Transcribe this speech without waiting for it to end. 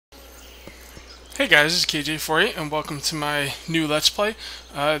Hey guys, this is Kage and welcome to my new Let's Play.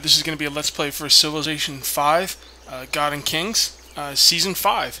 This is going to be a Let's Play for Civilization 5, God and Kings, Season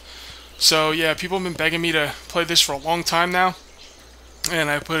 5. So yeah, people have been begging me to play this for a long time now, and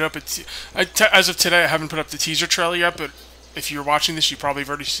I put up as of today I haven't put up the teaser trailer yet, but if you're watching this you probably have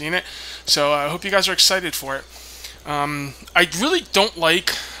already seen it, so I hope you guys are excited for it. I really don't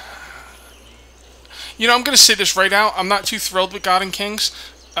like... I'm going to say this right now, I'm not too thrilled with God and Kings.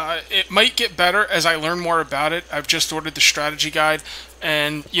 It might get better as I learn more about it. I've just ordered the strategy guide,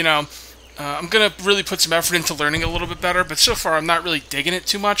 and, I'm going to really put some effort into learning a little bit better, but so far I'm not really digging it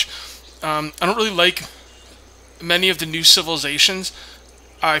too much. I don't really like many of the new civilizations.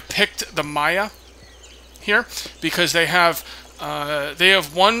 I picked the Meier here because they have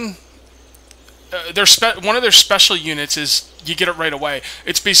one... one of their special units is you get it right away.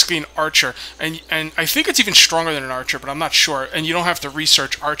 It's basically an archer, and I think it's even stronger than an archer, but I'm not sure. And you don't have to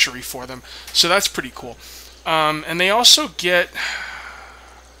research archery for them, so that's pretty cool. And they also get...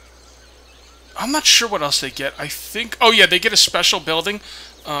 I'm not sure what else they get. I think... Oh yeah, they get a special building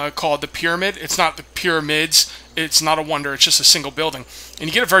called the Pyramid. It's not the Pyramids. It's not a wonder. It's just a single building. And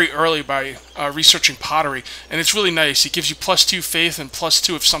you get it very early by researching pottery. And it's really nice. It gives you +2 faith and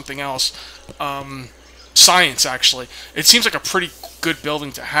 +2 of something else. Science, actually. It seems like a pretty good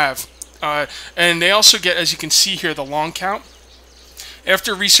building to have. And they also get, as you can see here, the long count.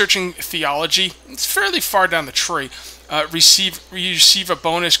 After researching theology, it's fairly far down the tree. You receive a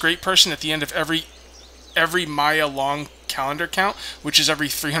bonus great person at the end of every Maya long calendar count, which is every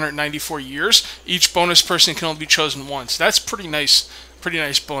 394 years. Each bonus person can only be chosen once. That's pretty nice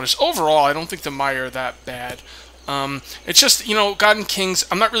bonus. Overall, I don't think the Maya are that bad. It's just, God and Kings,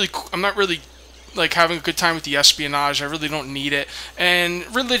 I'm not really like having a good time with the espionage. I really don't need it. And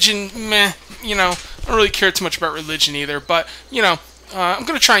religion, meh, I don't really care too much about religion either, but, I'm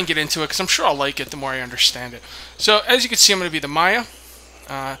going to try and get into it because I'm sure I'll like it the more I understand it. So, as you can see, I'm going to be the Maya,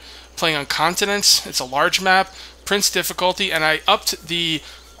 playing on continents. It's a large map, Prince difficulty, and I upped the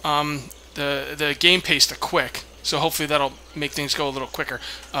Gamepace to quick. So hopefully that'll make things go a little quicker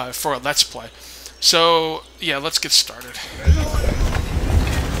for a Let's Play. So, yeah, let's get started.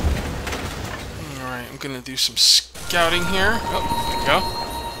 Alright, I'm going to do some scouting here. Oh, there we go.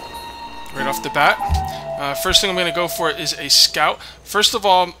 Right off the bat. First thing I'm going to go for is a scout. First of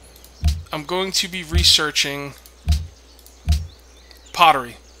all, I'm going to be researching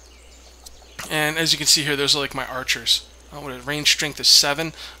pottery. And as you can see here, those are like my archers. What is range strength is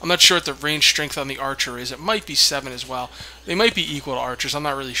 7. I'm not sure what the range strength on the archer is. It might be 7 as well. They might be equal to archers. I'm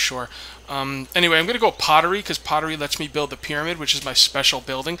not really sure. Anyway, I'm going to go going because pottery lets me build the pyramid, which is my special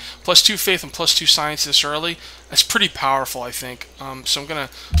building. +2 faith and +2 science this early. That's pretty powerful, I think. So I'm gonna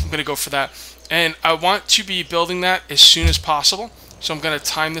go for that. And I want to be building that as soon as possible. So I'm going to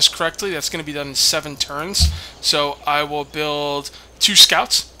time this correctly. That's going to be done in 7 turns. So I will build 2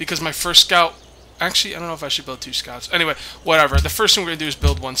 scouts because my first scout... Actually, I don't know if I should build 2 scouts. Anyway, whatever. The first thing we're going to do is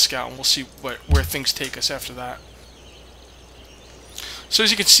build 1 scout, and we'll see where things take us after that. So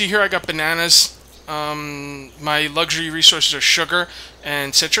as you can see here, I got bananas. My luxury resources are sugar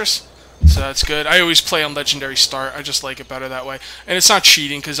and citrus. So that's good. I always play on legendary start. I just like it better that way. And it's not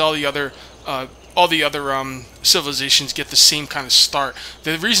cheating because all the other civilizations get the same kind of start.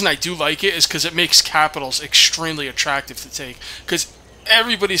 The reason I do like it is because it makes capitals extremely attractive to take. Because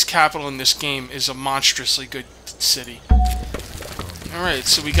everybody's capital in this game is a monstrously good city. Alright,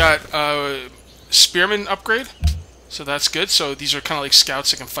 so we got Spearman upgrade. So that's good. So these are kind of like scouts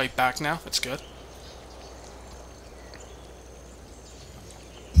that can fight back now. That's good.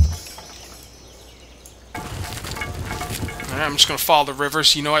 Alright, I'm just going to follow the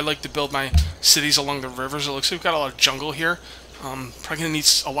rivers. I like to build my cities along the rivers. It looks like we've got a lot of jungle here. Probably going to need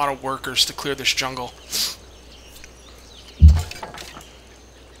a lot of workers to clear this jungle.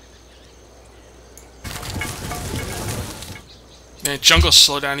 Man, jungles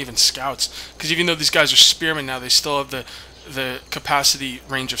slow down even scouts. Because even though these guys are spearmen now, they still have the capacity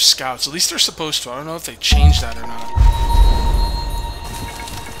range of scouts. At least they're supposed to. I don't know if they changed that or not.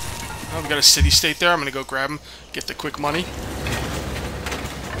 Oh, we got a city-state there. I'm going to go grab them, get the quick money.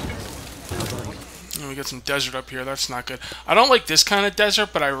 And we got some desert up here. That's not good. I don't like this kind of desert,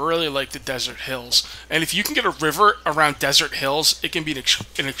 but I really like the desert hills. And if you can get a river around desert hills, it can be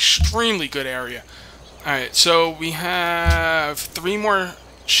an extremely good area. Alright, so we have 3 more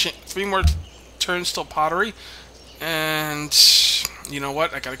turns till pottery. And you know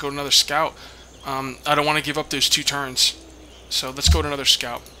what? I gotta go to another scout. I don't want to give up those 2 turns. So let's go to another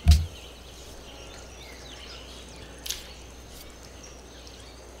scout.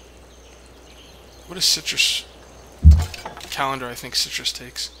 What is citrus? calendar I think citrus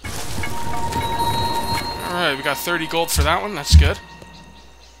takes. Alright, we got 30 gold for that one. That's good.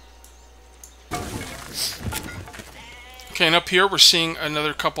 Okay, and up here we're seeing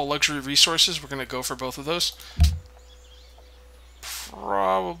another couple luxury resources. We're going to go for both of those.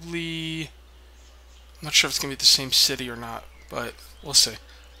 Probably... I'm not sure if it's going to be the same city or not, but we'll see.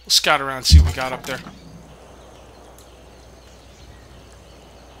 We'll scout around and see what we got up there.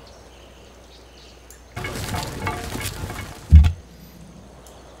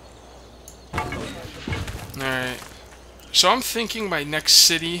 Alright. So I'm thinking my next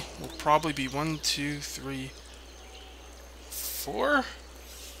city will probably be 1, 2, 3, 4?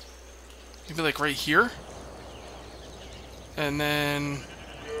 Maybe like right here? And then...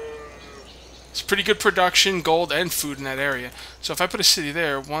 it's pretty good production, gold, and food in that area. So if I put a city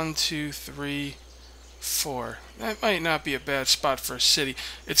there, 1, 2, 3, 4. That might not be a bad spot for a city.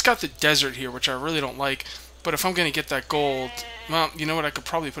 It's got the desert here, which I really don't like. But if I'm going to get that gold... well, you know what? I could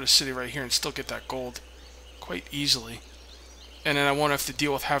probably put a city right here and still get that gold quite easily. And then I won't have to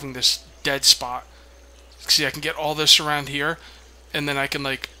deal with having this dead spot. See, I can get all this around here, and then I can,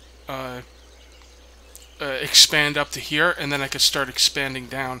 like, expand up to here, and then I could start expanding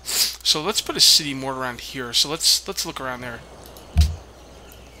down. So let's put a city more around here. So let's look around there.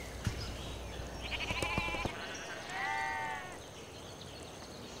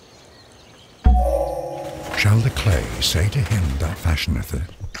 Shall the clay say to him that fashioneth it?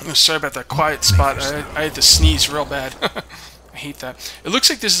 Oh, sorry about that quiet spot. I had to sneeze real bad. I hate that. It looks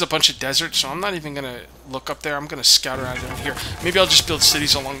like this is a bunch of desert, so I'm not even going to look up there. I'm going to scout around down here. Maybe I'll just build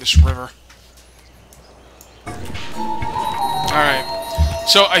cities along this river. Alright.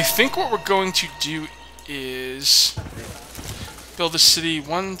 So I think what we're going to do is build a city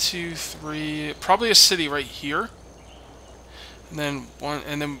 1, 2, 3, probably a city right here. And then one,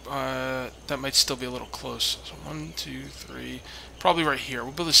 and then that might still be a little close. So 1, 2, 3, probably right here.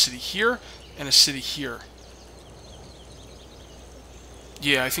 We'll build a city here and a city here.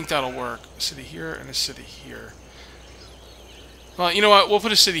 Yeah, I think that'll work. A city here and a city here. Well, you know what? We'll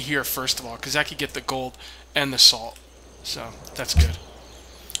put a city here first of all, because that could get the gold and the salt. So that's good.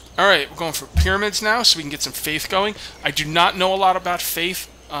 Alright, we're going for pyramids now, so we can get some faith going. I do not know a lot about faith.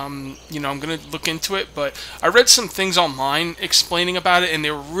 You know, I'm going to look into it, but I read some things online explaining about it, and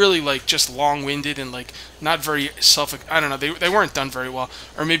they were really, like, just long-winded and, like, not very I don't know, they weren't done very well,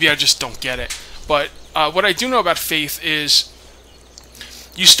 or maybe I just don't get it. But what I do know about faith is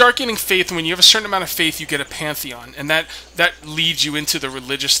you start getting faith, and when you have a certain amount of faith, you get a Pantheon, and that leads you into the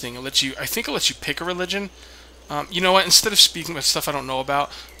religious thing. I think it lets you pick a religion. You know what? Instead of speaking about stuff I don't know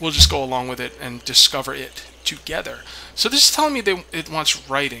about, we'll just go along with it and discover it together. So this is telling me it wants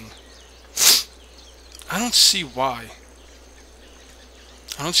writing. I don't see why.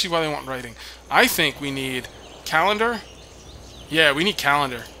 I don't see why they want writing. I think we need calendar. Yeah, we need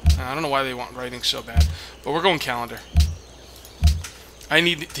calendar. I don't know why they want writing so bad, but we're going calendar. I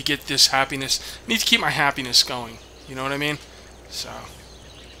need to get this happiness. I need to keep my happiness going. You know what I mean? So...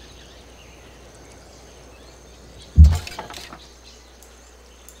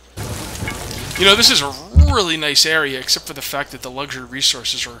 you know, this is a really nice area, except for the fact that the luxury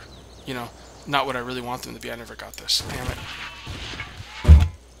resources are, you know, not what I really want them to be. I never got this. Damn it.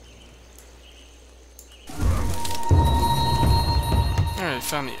 Alright,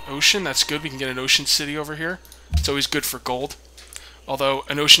 found the ocean. That's good. We can get an ocean city over here. It's always good for gold. Although,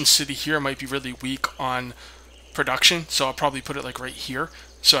 an ocean city here might be really weak on production, so I'll probably put it, like, right here,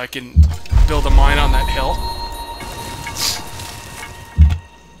 so I can build a mine on that hill.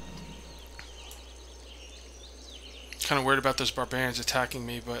 Kind of weird about those barbarians attacking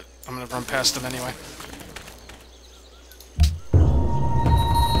me, but I'm going to run past them anyway.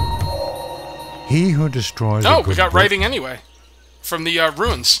 He who destroys oh, we got writing anyway. From the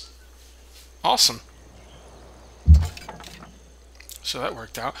ruins. Awesome. So that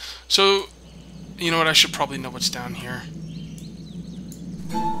worked out. So, you know what? I should probably know what's down here.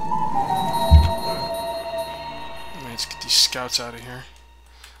 Let's get these scouts out of here.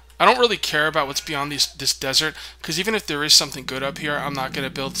 I don't really care about what's beyond this desert, because even if there is something good up here, I'm not going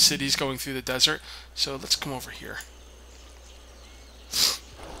to build cities going through the desert. So let's come over here.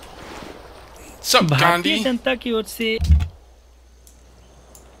 What's up, Gandhi?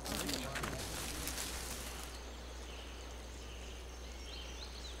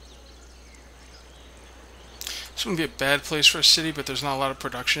 This wouldn't be a bad place for a city, but there's not a lot of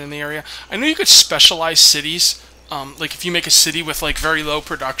production in the area. I know you could specialize cities. Like if you make a city with like very low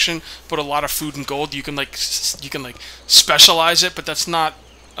production, but a lot of food and gold, you can like specialize it. But that's not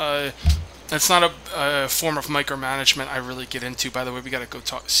a form of micromanagement I really get into. By the way, we gotta go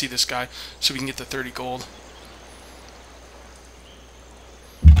see this guy so we can get the 30 gold.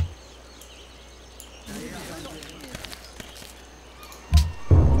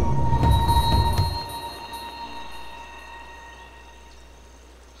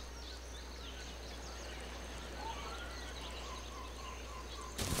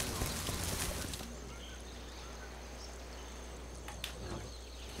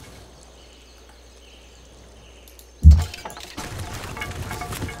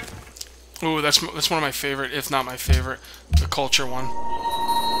 Ooh, that's one of my favorite, if not my favorite, the culture one.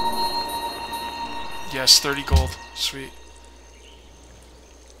 Yes, 30 gold. Sweet.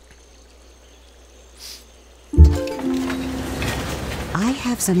 I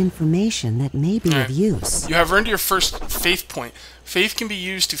have some information that may be of use. You have earned your first faith point. Faith can be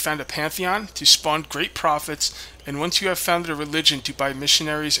used to found a Pantheon, to spawn great prophets, and once you have founded a religion, to buy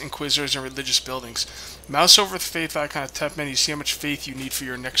missionaries, inquisitors, and religious buildings. Mouse over the faith icon at tap menu to see how much faith you need for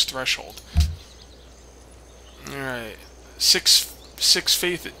your next threshold. Alright. Six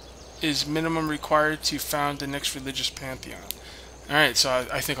faith is minimum required to found the next religious Pantheon. Alright, so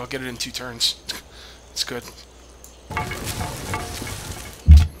I think I'll get it in 2 turns. It's good.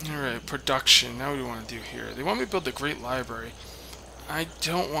 Alright, production. Now what do we want to do here? They want me to build a great library. I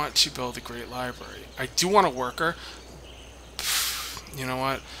don't want to build a great library. I do want a worker. You know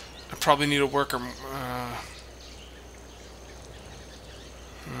what? I probably need a worker.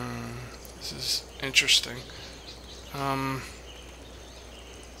 This is interesting.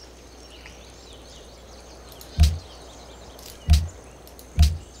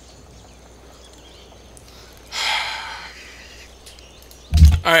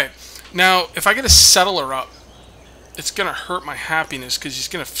 Alright, now if I get a settler up, it's going to hurt my happiness because he's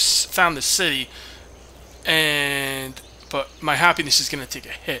going to found the city, but my happiness is going to take a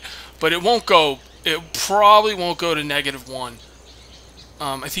hit. But it probably won't go to -1.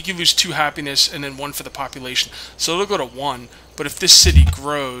 I think you lose 2 happiness and then 1 for the population. So it'll go to 1. But if this city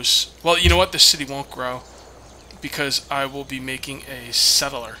grows, well, you know what? This city won't grow because I will be making a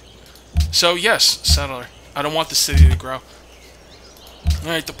settler. So yes, settler. I don't want the city to grow.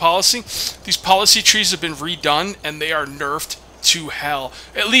 Alright, the policy. These policy trees have been redone, and they are nerfed to hell.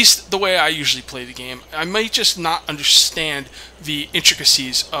 At least the way I usually play the game. I might just not understand the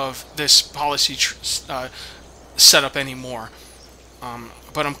intricacies of this policy setup anymore.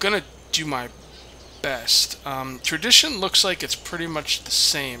 But I'm going to do my best. Tradition looks like it's pretty much the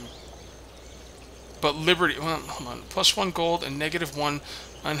same. But liberty... Well, hold on. +1 gold and -1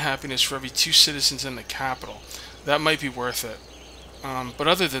 unhappiness for every 2 citizens in the capital. That might be worth it. But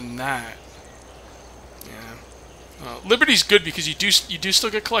other than that, yeah, Liberty's good because you do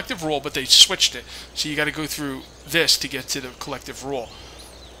still get collective rule, but they switched it, so you got to go through this to get to the collective rule.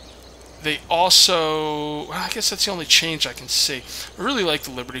 They also, well, I guess that's the only change I can see. I really like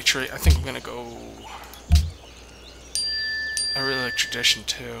the Liberty tree. I think I'm gonna go. I really like tradition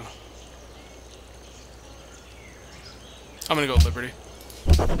too. I'm gonna go Liberty.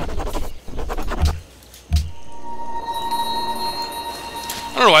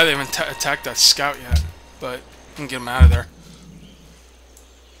 I don't know why they haven't attacked that scout yet, but I can get them out of there.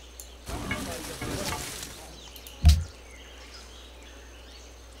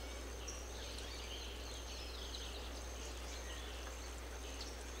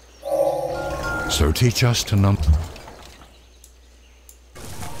 So teach us to number.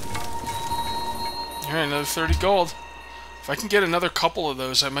 Alright, another 30 gold. If I can get another couple of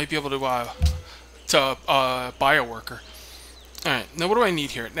those, I might be able to buy a worker. Alright, now what do I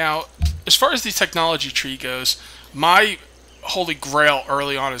need here? Now, as far as the technology tree goes, my holy grail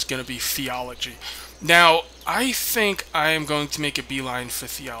early on is going to be theology. Now, I think I am going to make a beeline for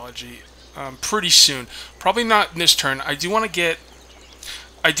theology pretty soon. Probably not in this turn. I do want to get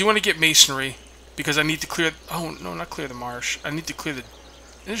masonry because I need to clear. Oh no, not clear the marsh. I need to clear the.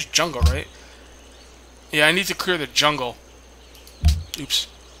 There's jungle, right? Yeah, I need to clear the jungle. Oops.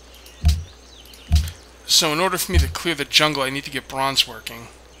 So in order for me to clear the jungle, I need to get bronze working.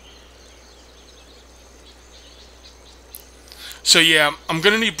 So yeah, I'm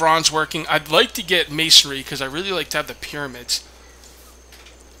going to need bronze working. I'd like to get masonry because I really like to have the pyramids.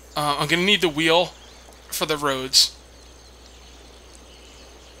 I'm going to need the wheel for the roads.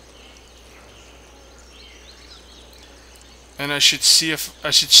 And I should see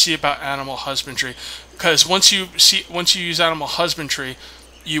about animal husbandry, because once you use animal husbandry,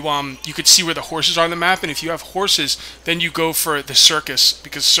 you could see where the horses are on the map, and if you have horses, then you go for the circus,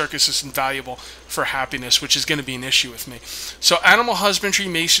 because circus is invaluable for happiness, which is going to be an issue with me. So animal husbandry,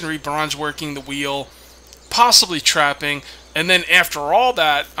 masonry, bronze working, the wheel, possibly trapping, and then after all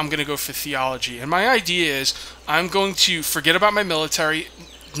that, I'm going to go for theology. And my idea is I'm going to forget about my military,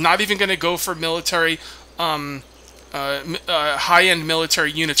 not even going to go for military high-end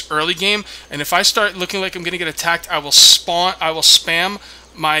military units early game, and if I start looking like I'm going to get attacked, I will spam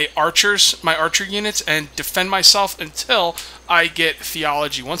my archer units and defend myself until I get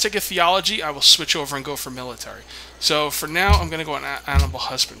theology. Once I get theology, I will switch over and go for military. So for now, I'm going to go on animal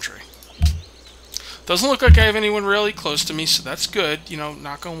husbandry. Doesn't look like I have anyone really close to me, so that's good, you know,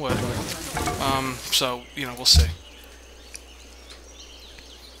 knock on wood. So, you know, we'll see.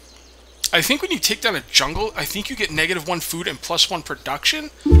 I think when you take down a jungle, I think you get -1 food and +1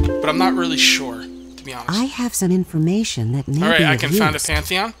 production, but I'm not really sure, to be honest. I have some information that may All right, be I of can use. found a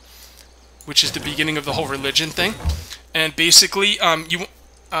Pantheon, which is the beginning of the whole religion thing. And basically,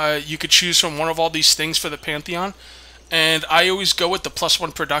 you could choose from one of all these things for the Pantheon. And I always go with the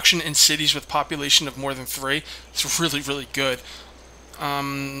 +1 production in cities with population of more than 3. It's really, really good.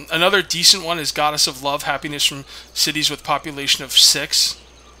 Another decent one is Goddess of Love, happiness from cities with population of 6.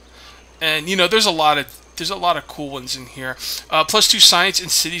 And you know, there's a lot of cool ones in here. +2 science in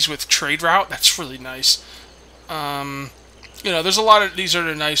cities with trade route. That's really nice. You know, there's a lot of these that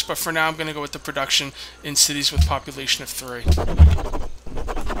are nice, but for now I'm going to go with the production in cities with population of 3.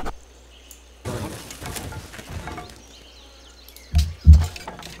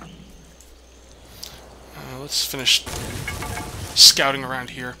 Let's finish scouting around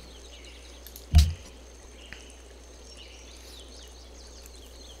here.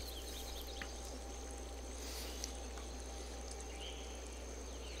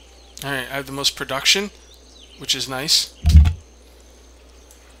 Alright, I have the most production, which is nice.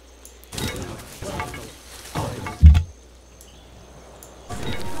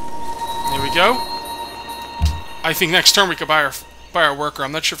 There we go. I think next turn we could buy our worker.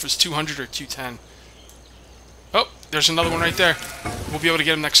 I'm not sure if it's 200 or 210. Oh, there's another one right there. We'll be able to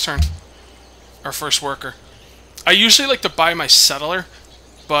get him next turn. Our first worker. I usually like to buy my settler,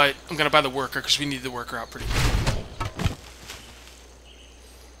 but I'm going to buy the worker because we need the worker out pretty quick.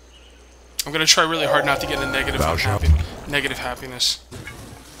 I'm going to try really hard not to get a negative happiness.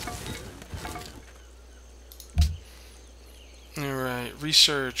 Alright,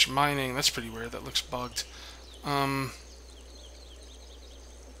 research, mining. That's pretty weird. That looks bugged.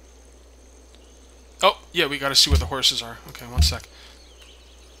 Oh, yeah, we gotta see what the horses are. Okay, one sec.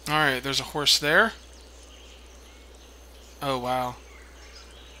 Alright, there's a horse there. Oh, wow.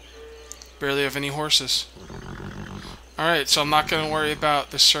 Barely have any horses. Alright, so I'm not gonna worry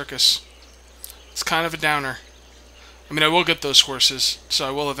about the circus. It's kind of a downer. I mean, I will get those horses, so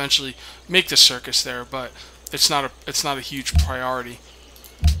I will eventually make the circus there, but it's not a huge priority.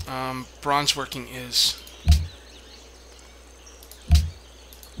 Bronze working is...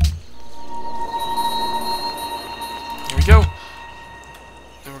 Here we go.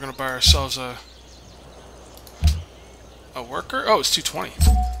 And we're gonna buy ourselves a worker. Oh, it's 220.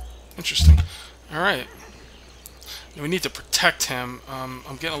 Interesting. All right. We need to protect him.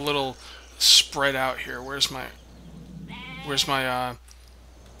 I'm getting a little spread out here. Where's my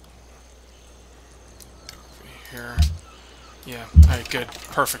here? Yeah. All right. Good.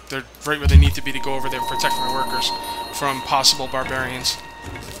 Perfect. They're right where they need to be to go over there and protect my workers from possible barbarians.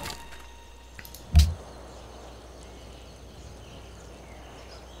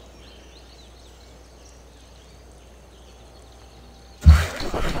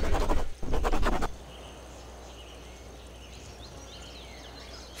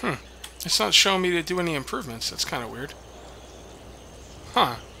 It's not showing me to do any improvements. That's kind of weird.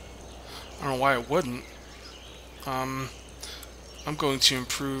 Huh. I don't know why it wouldn't. I'm going to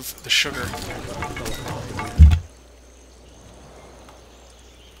improve the sugar.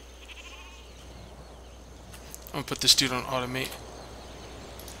 I'm going to put this dude on automate.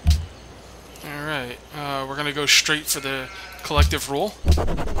 Alright. We're going to go straight for the collective rule.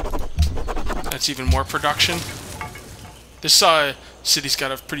 That's even more production. This city's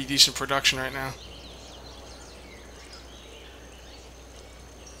got a pretty decent production right now.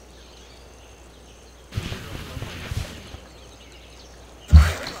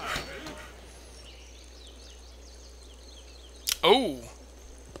 Oh!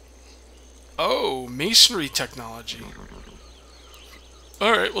 Oh, masonry technology.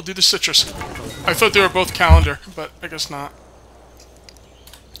 Alright, we'll do the citrus. I thought they were both calendar, but I guess not.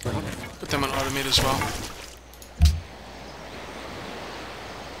 Put them on automate as well.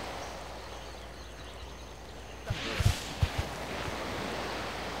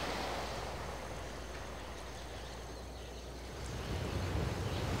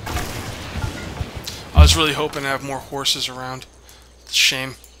 I was really hoping to have more horses around. It's a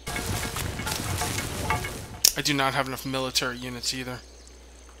shame. I do not have enough military units either.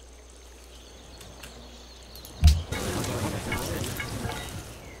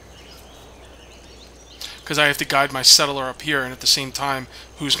 Because I have to guide my settler up here, and at the same time,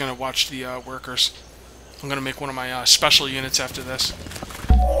 who's going to watch the workers. I'm going to make one of my special units after this.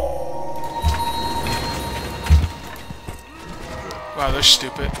 Wow, they're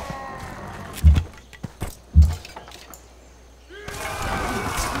stupid.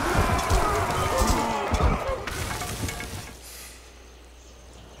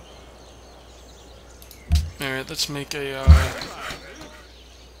 Alright, let's make a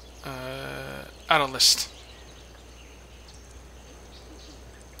Add a list.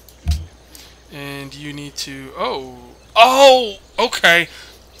 And you need to... Oh! Okay.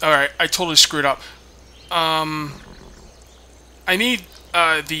 Alright, I totally screwed up. I need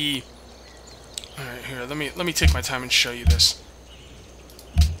the... Alright, here, let me take my time and show you this.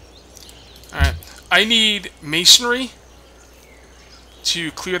 Alright, I need masonry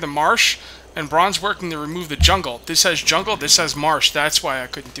to clear the marsh, and bronze working to remove the jungle. This has jungle, this has marsh. That's why I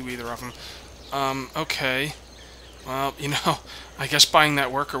couldn't do either of them. Okay. Well, you know, I guess buying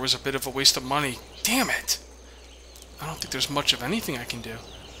that worker was a bit of a waste of money. Damn it! I don't think there's much of anything I can do.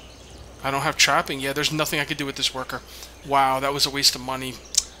 I don't have trapping. Yeah, there's nothing I could do with this worker. Wow, that was a waste of money.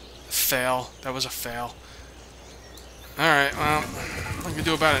 Fail. That was a fail. Alright, well, what can we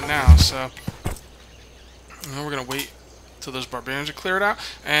do about it now? So, we're going to wait till those barbarians are cleared out.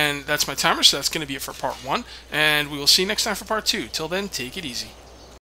 And that's my timer, so that's going to be it for part 1. And we will see you next time for part 2. Till then, take it easy.